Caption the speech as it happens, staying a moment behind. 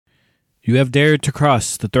You have dared to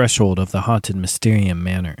cross the threshold of the haunted Mysterium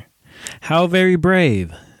Manor. How very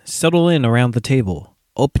brave! Settle in around the table,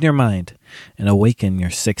 open your mind, and awaken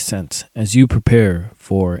your sixth sense as you prepare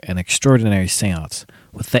for an extraordinary seance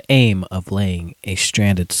with the aim of laying a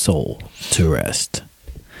stranded soul to rest.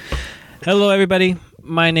 Hello, everybody.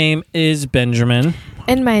 My name is Benjamin.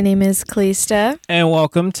 And my name is Kalista. And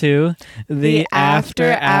welcome to the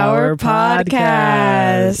After Hour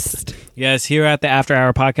Podcast. Yes, here at the After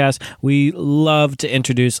Hour Podcast, we love to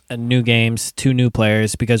introduce new games to new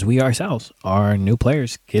players because we ourselves are new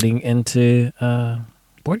players getting into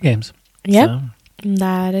board games. Yep, So.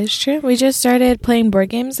 that is true. We just started playing board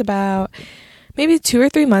games about maybe 2 or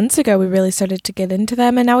 3 months ago. We really started to get into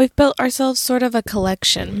them, and now we've built ourselves sort of a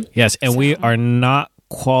collection. Yes, and we are not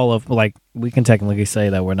qualified. We can technically say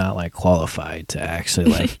that we're not qualified to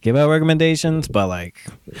actually give out recommendations, but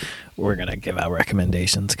we're gonna give out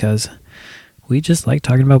recommendations because we just like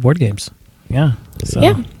talking about board games. Yeah.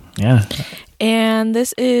 So, yeah. And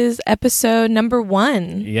this is episode number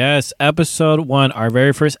 1. Yes, episode 1, our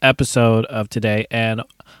very first episode of today, and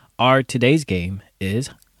our today's game is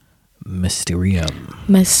Mysterium.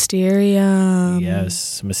 Yes,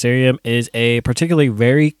 Mysterium is a particularly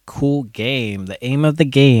very cool game. The aim of the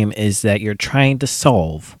game is that you're trying to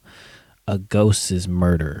solve a ghost's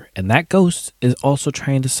murder, and that ghost is also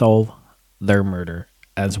trying to solve their murder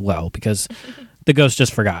as well because the ghost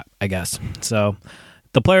just forgot, I guess. So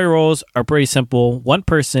the player roles are pretty simple. One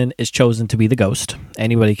person is chosen to be the ghost.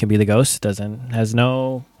 Anybody can be the ghost. Has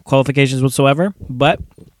no qualifications whatsoever, but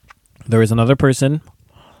there is another person.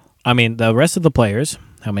 The rest of the players,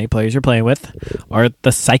 how many players you're playing with, are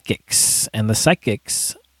the psychics. And the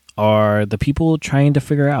psychics are the people trying to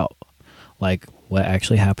figure out, what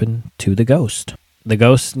actually happened to the ghost. The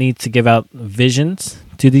ghost needs to give out visions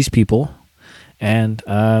to these people, and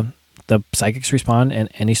the psychics respond in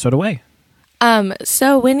any sort of way.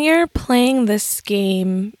 So when you're playing this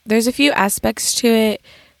game, there's a few aspects to it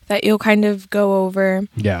that you'll kind of go over.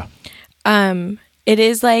 Yeah. It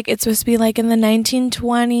is it's supposed to be in the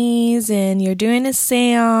 1920s, and you're doing a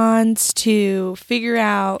seance to figure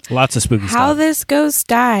out lots of spooky how stuff. this ghost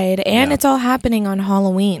died, and it's all happening on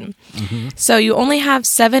Halloween. Mm-hmm. So you only have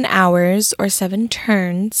 7 hours or 7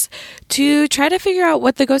 turns to try to figure out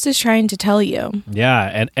what the ghost is trying to tell you. Yeah,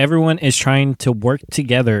 and everyone is trying to work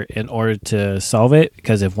together in order to solve it,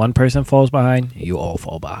 because if one person falls behind, you all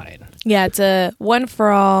fall behind. Yeah, it's a one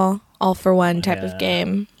for all for one type of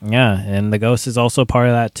game. Yeah, and the ghost is also part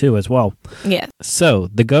of that too as well. Yeah. So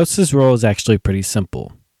the ghost's role is actually pretty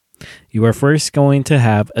simple. You are first going to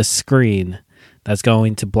have a screen that's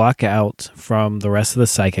going to block out from the rest of the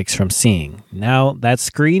psychics from seeing. Now, that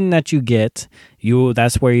screen that you get,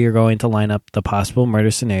 that's where you're going to line up the possible murder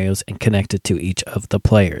scenarios and connect it to each of the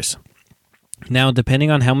players. Now, depending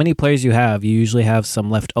on how many players you usually have some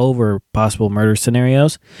leftover possible murder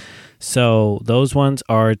scenarios. So those ones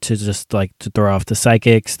are to just to throw off the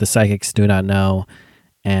psychics. The psychics do not know,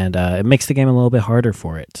 and it makes the game a little bit harder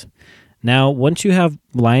for it. Now, once you have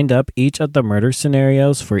lined up each of the murder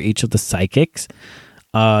scenarios for each of the psychics,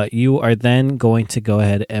 you are then going to go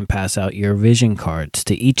ahead and pass out your vision cards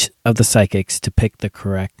to each of the psychics to pick the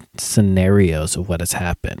correct scenarios of what has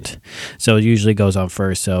happened. So it usually goes on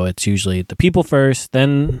first. So it's usually the people first,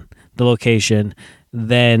 then the location,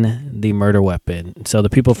 then the murder weapon. So the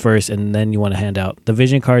people first, and then you want to hand out the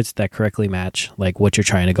vision cards that correctly match what you're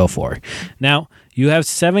trying to go for. Now, you have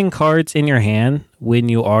 7 cards in your hand when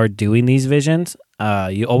you are doing these visions.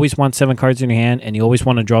 You always want 7 cards in your hand, and you always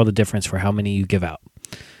want to draw the difference for how many you give out.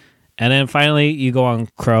 And then finally, you go on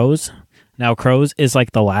crows. Now, crows is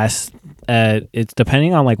the last. It's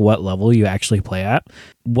depending on what level you actually play at.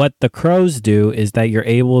 What the crows do is that you're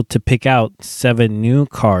able to pick out 7 new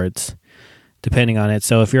cards depending on it.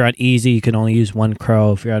 So if you're on easy, you can only use 1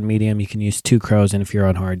 crow. If you're on medium, you can use 2 crows. And if you're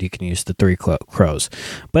on hard, you can use the 3 crows.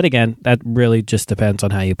 But again, that really just depends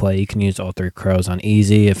on how you play. You can use all 3 crows on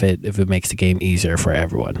easy if it makes the game easier for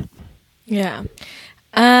everyone. Yeah.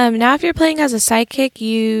 Now, if you're playing as a sidekick,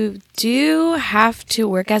 you do have to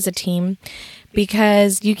work as a team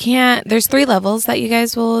because you can't. There's 3 levels that you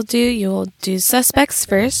guys will do. You'll do suspects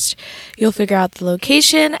first. You'll figure out the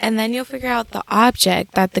location, and then you'll figure out the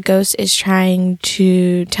object that the ghost is trying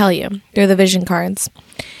to tell you. They're the vision cards.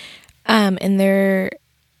 And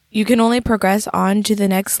you can only progress on to the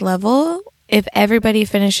next level if everybody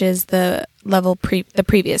finishes the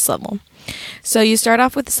previous level. So you start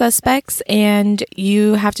off with the suspects, and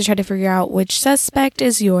you have to try to figure out which suspect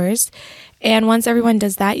is yours. And once everyone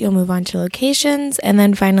does that, you'll move on to locations and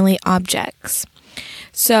then finally objects.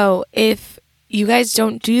 So if you guys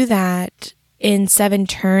don't do that in 7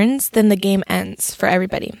 turns, then the game ends for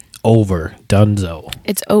everybody. over. Dunzo.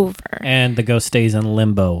 It's over. And the ghost stays in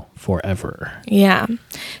limbo forever. Yeah.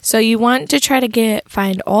 So you want to try to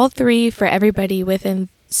find all 3 for everybody within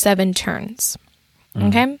 7 turns.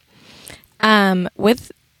 Okay?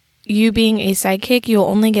 With you being a sidekick, you'll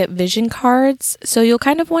only get vision cards. So you'll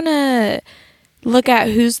kind of want to look at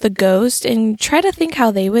who's the ghost and try to think how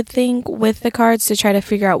they would think with the cards to try to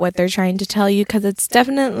figure out what they're trying to tell you, because it's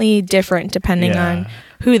definitely different depending on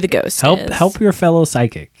who the ghost is. Help your fellow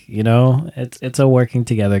psychic. You know, it's a working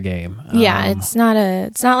together game. Yeah, it's not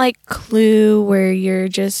like Clue where you're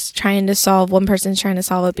just trying to solve, one person's trying to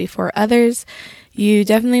solve it before others. You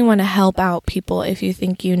definitely want to help out people if you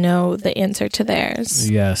think you know the answer to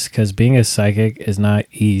theirs. Yes, because being a psychic is not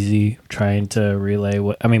easy. Trying to relay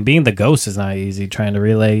being the ghost is not easy. Trying to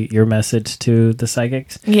relay your message to the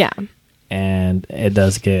psychics. Yeah, and it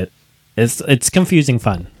does get it's confusing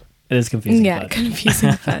fun. It is confusing. Yeah, fun.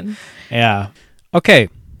 confusing fun. Yeah. Okay.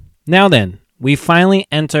 Now then, we finally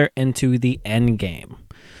enter into the end game.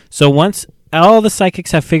 So once all the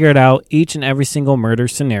psychics have figured out each and every single murder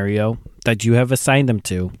scenario that you have assigned them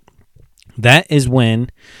to, that is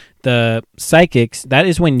when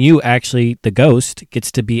you actually, the ghost,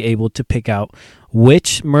 gets to be able to pick out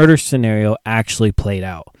which murder scenario actually played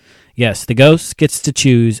out. Yes, the ghost gets to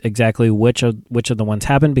choose exactly which of the ones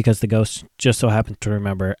happened, because the ghost just so happened to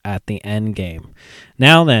remember at the end game.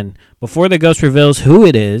 Now then, before the ghost reveals who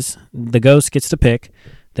it is, the ghost gets to pick.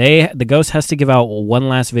 The ghost has to give out one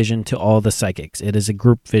last vision to all the psychics. It is a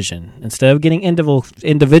group vision. Instead of getting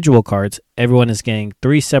individual cards, everyone is getting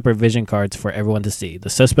 3 separate vision cards for everyone to see: the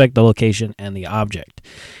suspect, the location, and the object.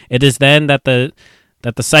 It is then that the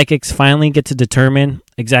psychics finally get to determine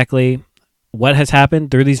exactly what has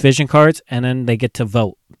happened through these vision cards, and then they get to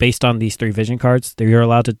vote based on these 3 vision cards. You're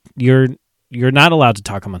not allowed to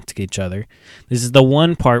talk amongst each other. This is the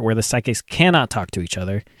one part where the psychics cannot talk to each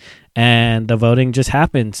other, and the voting just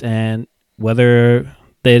happens. And whether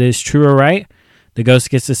it is true or right, the ghost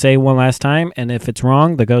gets to say one last time, and if it's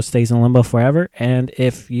wrong, the ghost stays in limbo forever. And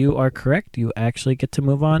if you are correct, you actually get to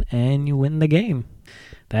move on and you win the game.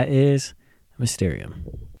 That is Mysterium.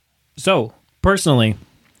 So, personally,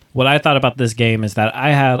 what I thought about this game is that I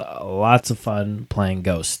had lots of fun playing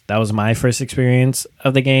Ghost. That was my first experience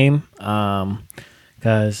of the game,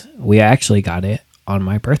 because we actually got it on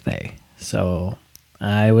my birthday. So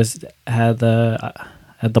I had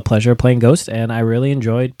the pleasure of playing Ghost, and I really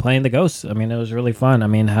enjoyed playing the Ghost. I mean, it was really fun. I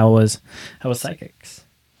mean, how was Psychics?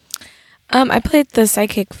 I played the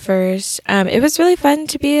Psychic first. It was really fun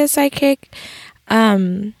to be a Psychic.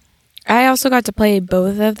 I also got to play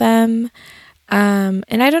both of them.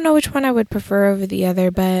 And I don't know which one I would prefer over the other,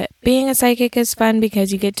 but being a psychic is fun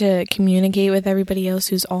because you get to communicate with everybody else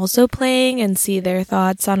who's also playing and see their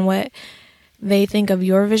thoughts on what they think of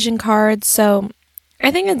your vision cards. So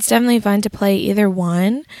I think it's definitely fun to play either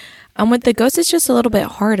one. With the ghost, it's just a little bit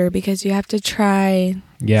harder because you have to try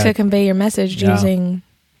to convey your message using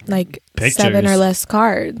like pictures. 7 or less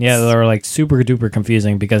cards. Yeah, they're like super duper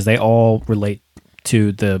confusing because they all relate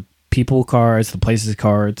to the people cards, the places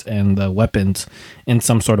cards, and the weapons in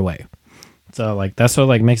some sort of way. So like that's what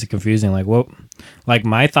like makes it confusing. Like what, like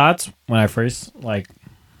my thoughts when I first like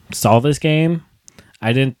saw this game,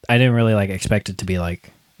 I didn't really like expect it to be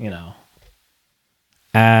like, you know,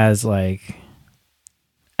 as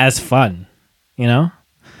fun, you know,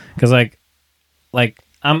 because like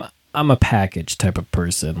I'm a package type of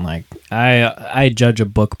person. Like I judge a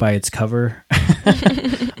book by its cover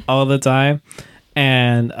all the time.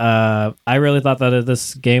 And I really thought that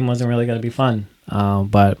this game wasn't really going to be fun,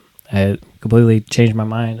 but I completely changed my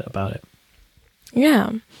mind about it.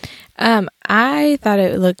 Yeah. I thought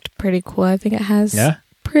it looked pretty cool. I think it has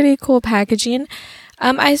pretty cool packaging.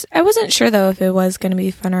 I wasn't sure, though, if it was going to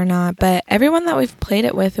be fun or not, but everyone that we've played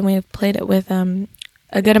it with, and we've played it with a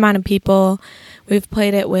good amount of people. We've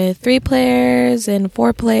played it with 3 players and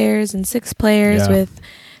 4 players and 6 players with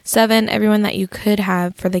 7, everyone that you could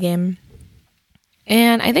have for the game.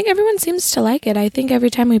 And I think everyone seems to like it. I think every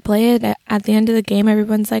time we play it, at the end of the game,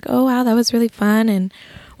 everyone's like, oh, wow, that was really fun, and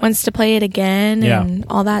wants to play it again and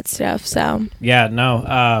all that stuff. So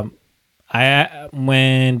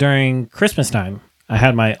when during Christmas time, I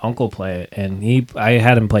had my uncle play it, and I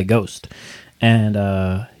had him play Ghost, and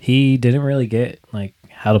he didn't really get like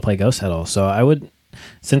how to play Ghost at all. So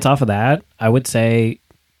since off of that, I would say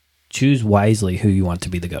choose wisely who you want to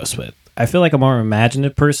be the Ghost with. I feel like a more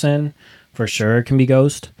imaginative person for sure can be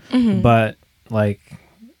Ghost, but like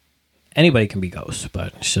anybody can be Ghost,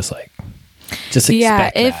 but it's just like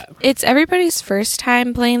expect if that. It's everybody's first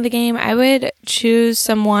time playing the game, I would choose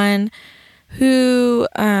someone who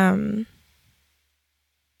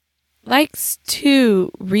likes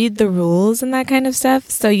to read the rules and that kind of stuff,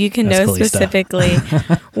 so you can That's know cool specifically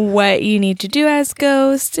what you need to do as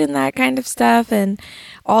Ghost and that kind of stuff and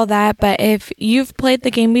all that. But if you've played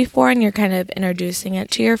the game before and you're kind of introducing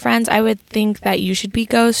it to your friends, I would think that you should be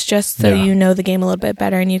Ghost just so you know the game a little bit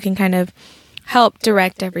better and you can kind of help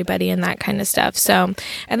direct everybody and that kind of stuff. So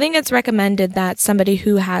I think it's recommended that somebody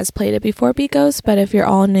who has played it before be Ghost, but if you're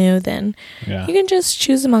all new, then you can just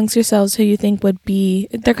choose amongst yourselves who you think would be,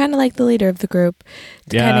 they're kind of like the leader of the group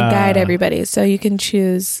to kind of guide everybody. So you can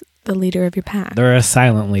choose the leader of your pack. They're a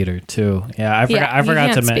silent leader too. Yeah, I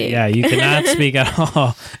forgot to mention. Yeah, you cannot speak at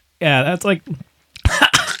all. Yeah, that's like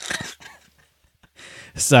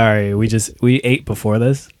sorry, we ate before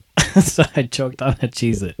this. So I choked on a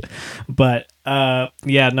Cheez-It. But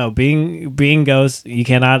being Ghost, you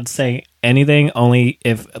cannot say anything only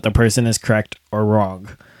if the person is correct or wrong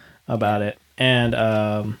about it. And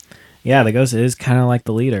the Ghost is kind of like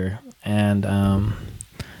the leader. And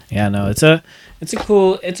it's a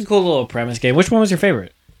cool little premise game. Which one was your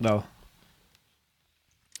favorite though?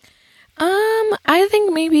 I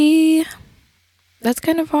think maybe that's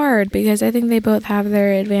kind of hard because I think they both have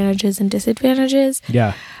their advantages and disadvantages.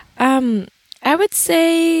 Yeah. I would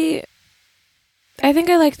say I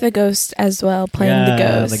think I like the Ghost as well, playing the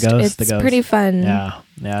Ghost. It's pretty fun to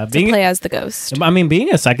play as the Ghost. I mean,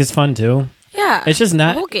 being a psych is fun too. Yeah. It's just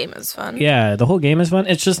not... The whole game is fun. Yeah, the whole game is fun.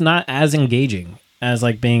 It's just not as engaging as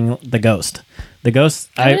like being the Ghost. The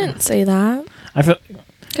Ghost... I didn't say that. I feel...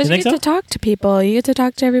 Because you get to talk to people. You get to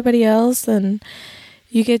talk to everybody else and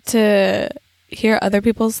you get to hear other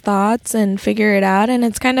people's thoughts and figure it out. And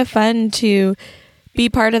it's kind of fun to be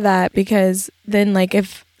part of that because then like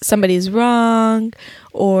if somebody's wrong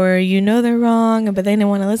or they're wrong but they don't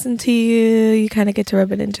want to listen to you kind of get to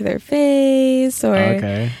rub it into their face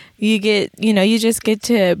or you get you just get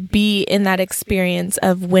to be in that experience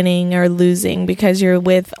of winning or losing because you're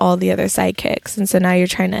with all the other sidekicks and so now you're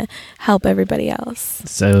trying to help everybody else.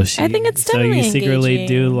 So I think it's definitely you secretly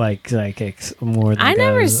engaging. Do like sidekicks more than I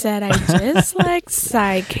never said I just like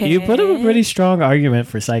sidekicks. You put up a pretty strong argument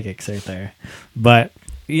for psychics right there. But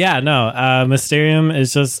yeah, no, Mysterium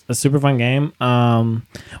is just a super fun game.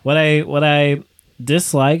 What I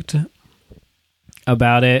disliked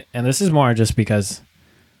about it, and this is more just because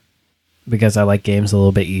I like games a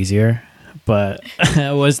little bit easier, but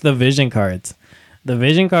was the vision cards. The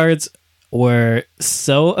vision cards were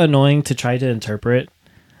so annoying to try to interpret,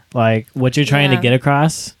 like what you're trying to get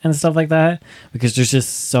across and stuff like that, because there's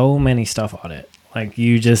just so many stuff on it. Like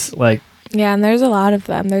you just like... Yeah, and there's a lot of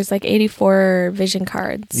them. There's like 84 vision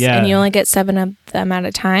cards. Yeah. And you only get 7 of them at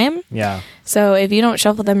a time. Yeah. So if you don't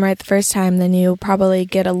shuffle them right the first time, then you probably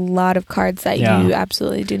get a lot of cards that you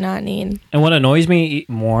absolutely do not need. And what annoys me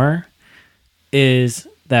more is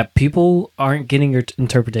that people aren't getting your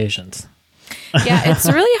interpretations. Yeah, it's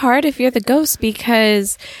really hard if you're the Ghost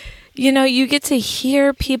because... you get to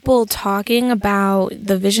hear people talking about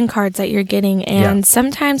the vision cards that you're getting, and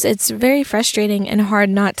sometimes it's very frustrating and hard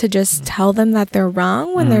not to just tell them that they're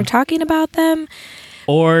wrong when they're talking about them.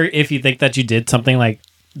 Or if you think that you did something like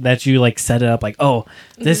that, you like set it up like, oh,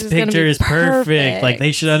 this picture is perfect. Like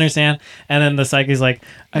they should understand. And then the psychic's like,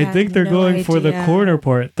 I think they're going for the corner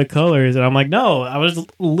part, the colors. And I'm like, no, I was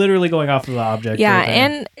literally going off of the object. Yeah, right,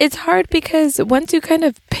 and it's hard because once you kind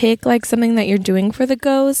of pick like something that you're doing for the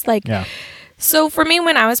Ghost, like so for me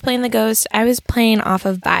when I was playing the Ghost, I was playing off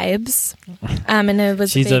of vibes. And it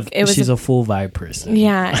was she's a full vibe person.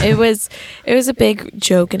 Yeah, it was a big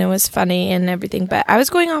joke and it was funny and everything, but I was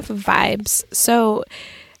going off of vibes. So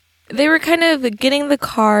they were kind of getting the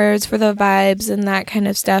cards for the vibes and that kind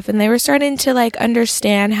of stuff. And they were starting to like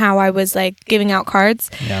understand how I was like giving out cards.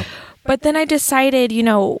 Yeah. But then I decided,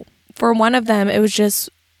 for one of them, it was just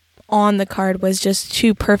on the card was just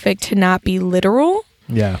too perfect to not be literal.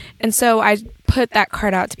 Yeah. And so I put that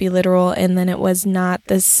card out to be literal and then it was not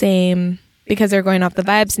the same because they're going off the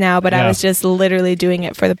vibes now, but I was just literally doing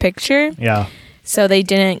it for the picture. Yeah. So they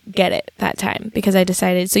didn't get it that time because I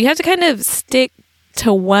decided. So you have to kind of stick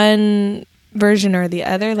to one version or the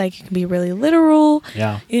other. Like you can be really literal.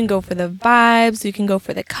 Yeah. You can go for the vibes. You can go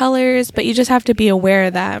for the colors, but you just have to be aware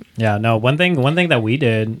of that. Yeah. No. One thing that we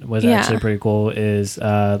did was actually pretty cool. Is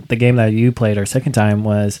the game that you played our second time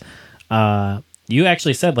was you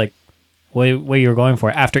actually said like what you were going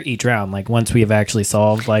for after each round. Like once we have actually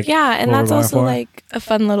solved like and that's also like a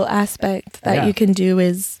fun little aspect that you can do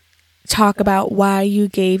is talk about why you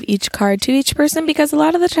gave each card to each person because a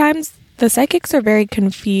lot of the times the psychics are very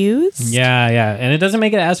confused. Yeah, and it doesn't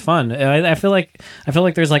make it as fun. I feel like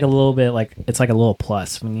there's like a little bit like it's like a little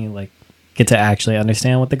plus when you like get to actually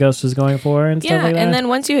understand what the ghost was going for and stuff like that. And then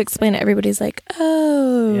once you explain it, everybody's like,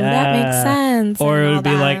 oh, that makes sense. Or it would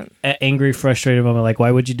be like an angry, frustrated moment, like, why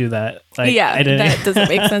would you do that? Like, that doesn't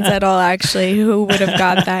make sense at all, actually. Who would have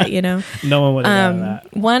got that, No one would have gotten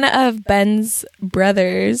that. One of Ben's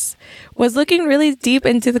brothers was looking really deep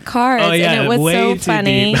into the cards, and it was so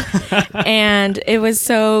funny. And it was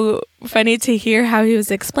so funny to hear how he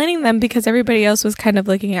was explaining them, because everybody else was kind of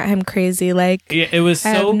looking at him crazy, like, it was so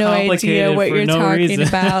I have no complicated idea what for you're no talking reason.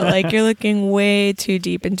 about. Like, you're looking way too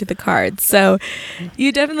deep into the cards. So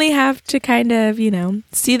you definitely have to kind of,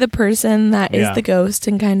 see the person that is the ghost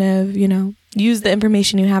and kind of, use the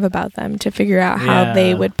information you have about them to figure out how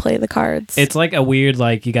they would play the cards. It's like a weird,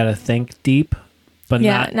 like, you got to think deep, but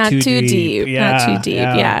not too deep. Not too deep.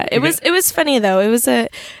 Yeah. It was funny though. It's a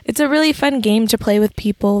really fun game to play with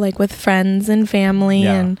people, like with friends and family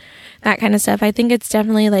and that kind of stuff. I think it's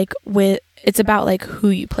definitely like it's about like who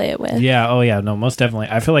you play it with. Yeah. Oh yeah. No, most definitely.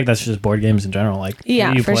 I feel like that's just board games in general. Like who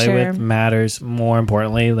you play with matters more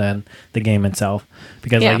importantly than the game itself,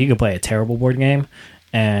 because like you could play a terrible board game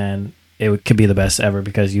and could be the best ever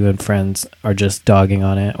because you and friends are just dogging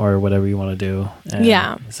on it or whatever you want to do. And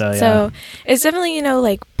so it's definitely,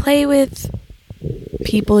 like play with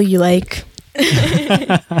people you like.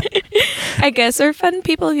 I guess, or fun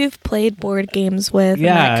people you've played board games with and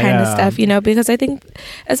that kind of stuff, because I think,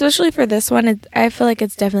 especially for this one, I feel like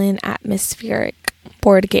it's definitely an atmospheric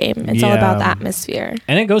board game. It's all about the atmosphere.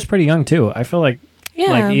 And it goes pretty young too. I feel like,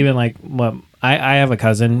 even like I have a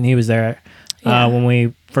cousin, he was there when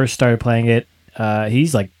we first started playing it.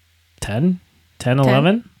 He's like 10,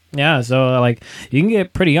 11. Yeah, so like you can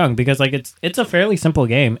get pretty young because like it's a fairly simple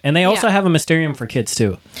game, and they also have a Mysterium for kids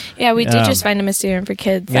too. Yeah, we did just find a Mysterium for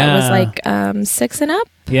kids that was like 6 and up.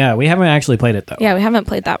 Yeah, we haven't actually played it though. Yeah, we haven't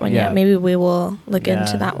played that one yet. Maybe we will look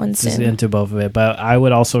into that one soon. Just into both of it, but I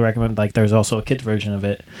would also recommend like there's also a kids version of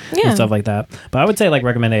it and stuff like that. But I would say like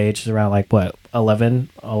recommended age is around like 11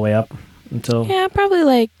 all the way up until probably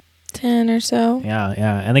like 10 or so. Yeah.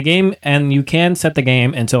 And the game, and you can set the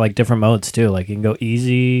game into like different modes too. Like you can go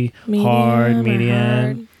easy, hard,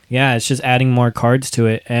 medium. Yeah, it's just adding more cards to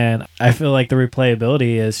it, and I feel like the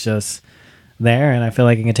replayability is just there, and I feel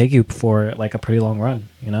like it can take you for like a pretty long run.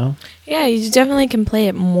 Yeah, you definitely can play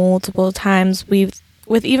it multiple times. With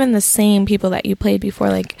even the same people that you played before.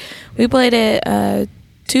 Like we played it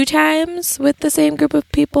 2 times with the same group of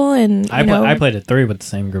people, and I played it 3 with the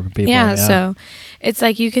same group of people. Yeah, so it's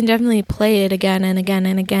like you can definitely play it again and again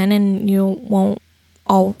and again, and you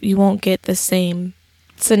won't get the same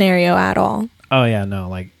scenario at all. Oh yeah, no,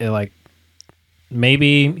 like it, like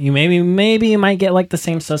maybe you might get like the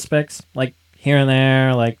same suspects like here and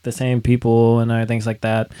there, like the same people and other things like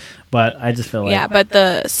that. But I just feel like but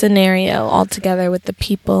the scenario altogether with the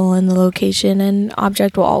people and the location and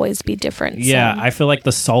object will always be different. Yeah, I feel like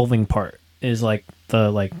the solving part is like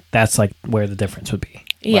that's like where the difference would be.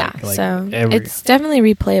 So it's definitely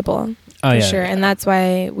replayable for sure, and that's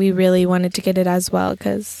why we really wanted to get it as well,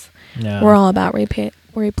 because we're all about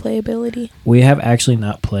replayability. We have actually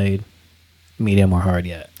not played medium or hard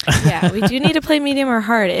yet. Yeah, we do need to play medium or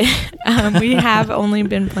hard. We have only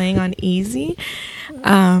been playing on easy,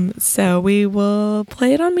 so we will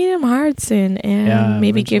play it on medium hard soon, and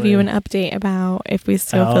maybe give you an update about if we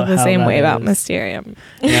still feel the same way about Mysterium.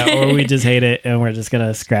 Or we just hate it and we're just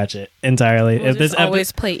gonna scratch it entirely. We'll just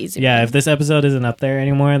always play easy. Yeah, if this episode isn't up there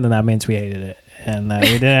anymore, then that means we hated it, and we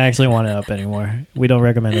didn't actually want it up anymore. We don't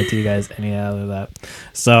recommend it to you guys any other of that.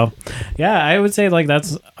 So I would say like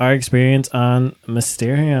that's our experience on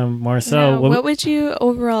Mysterium more so. Now, what would you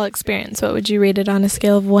overall experience? What would you rate it on a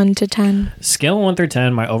scale of 1 to 10? Scale 1 through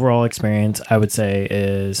 10, my overall experience I would say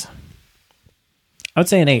an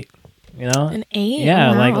 8. An 8?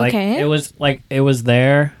 Yeah, wow, okay. It was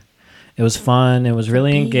there. It was fun. It was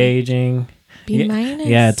really engaging. B minus.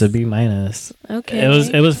 Yeah, it's a B minus. Okay.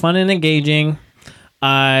 It was fun and engaging.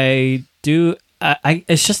 It's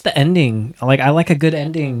just the ending. I like a good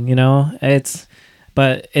ending,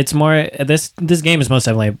 but it's more this game is most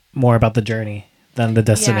definitely more about the journey than the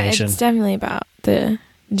destination. Yeah, it's definitely about the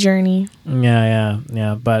journey. Yeah.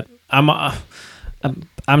 But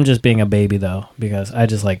I'm just being a baby though, because I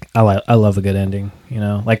just I love a good ending,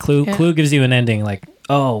 Like Clue gives you an ending like,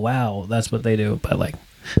 oh wow, that's what they do, but like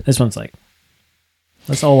this one's like,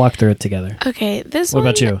 let's all walk through it together. Okay, what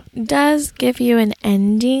about you? Does give you an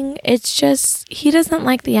ending. It's just he doesn't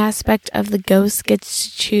like the aspect of the ghost gets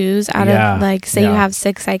to choose out of you have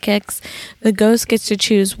 6 psychics, the ghost gets to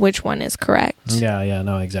choose which one is correct. Yeah,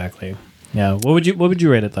 no, exactly. Yeah, what would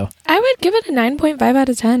you rate it though? I would give it a 9.5 out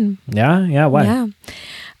of 10. Yeah, why? Yeah,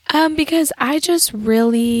 because I just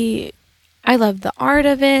really I love the art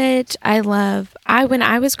of it. When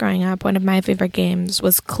I was growing up, one of my favorite games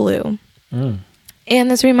was Clue. And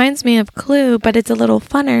this reminds me of Clue, but it's a little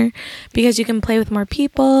funner because you can play with more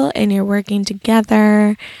people and you're working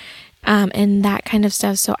together, and that kind of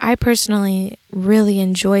stuff. So I personally really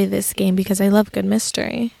enjoy this game because I love good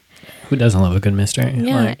mystery. Who doesn't love a good mystery?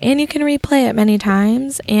 Yeah, and you can replay it many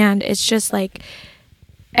times, and it's just like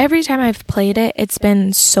every time I've played it, it's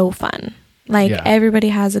been so fun. Like, everybody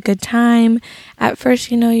has a good time. At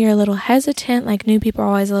first, you're a little hesitant. Like, new people are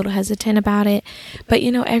always a little hesitant about it. But,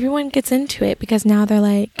 everyone gets into it because now they're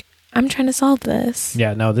like, I'm trying to solve this.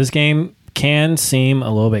 Yeah, no, this game can seem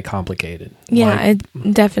a little bit complicated. Yeah,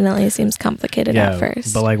 it definitely seems complicated at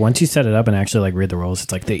first. But, like, once you set it up and actually, like, read the rules,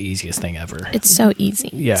 it's, like, the easiest thing ever. It's so easy.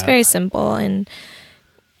 Yeah. It's very simple. And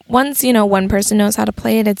once, one person knows how to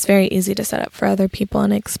play it, it's very easy to set up for other people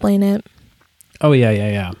and explain it. Oh,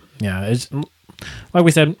 yeah. Yeah, it's like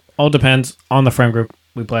we said, all depends on the friend group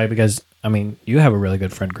we play because, I mean, you have a really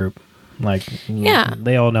good friend group. Like,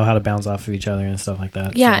 they all know how to bounce off of each other and stuff like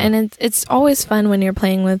that. Yeah, so. And it's always fun when you're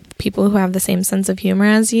playing with people who have the same sense of humor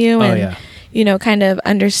as you and, kind of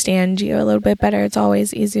understand you a little bit better. It's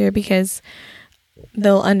always easier because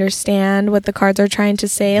they'll understand what the cards are trying to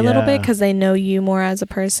say a little bit because they know you more as a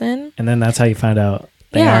person. And then that's how you find out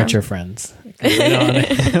they aren't your friends. They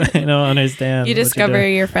don't understand. You discover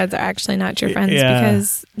your friends are actually not your friends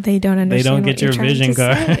because they don't understand. They don't get your vision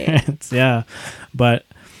cards. Yeah, but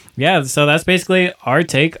so that's basically our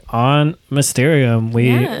take on Mysterium.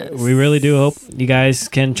 We really do hope you guys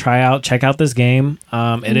can check out this game.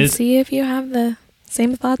 See if you have the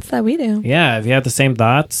same thoughts that we do. Yeah, if you have the same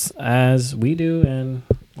thoughts as we do, and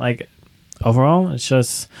like overall, it's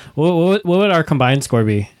just what would our combined score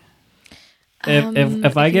be?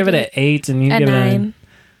 If I give it an 8 and you give 9.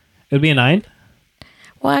 it would be a 9?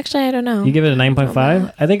 Well, actually, I don't know. You give it a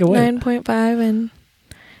 9.5? I think it would. 9.5 and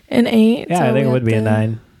an 8. Yeah, so I think it would be a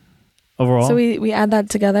 9 overall. So we add that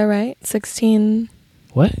together, right? 16.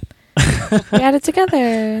 What? We add it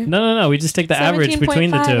together. No. We just take the average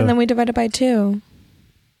between the two. And then we divide it by 2.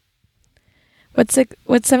 What's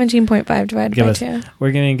 17.5 divided by 2?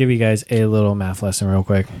 We're going to give you guys a little math lesson real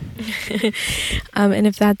quick. And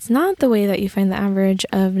if that's not the way that you find the average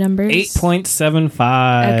of numbers...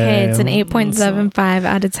 8.75. Okay, it's an 8.75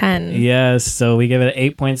 out of 10. Yes, so we give it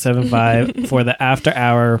an 8.75 for the After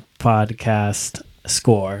Hour podcast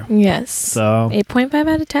score. Yes. So 8.5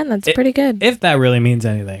 out of 10, that's pretty good. If that really means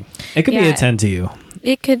anything. It could be a 10 to you.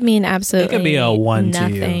 It could mean absolutely It could be a 1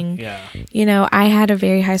 nothing. to you. Yeah. I had a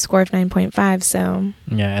very high score of 9.5, so...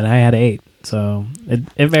 Yeah, and I had 8, so it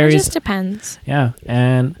varies. It just depends. Yeah,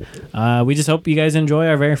 and we just hope you guys enjoy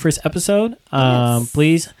our very first episode. Yes.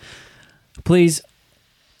 Please...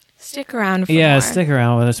 Stick around for more. Yeah, stick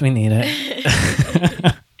around with us. We need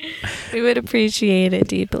it. We would appreciate it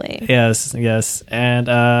deeply. Yes. And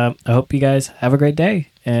I hope you guys have a great day,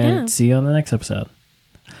 and see you on the next episode.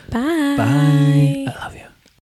 Bye. Bye. I love you.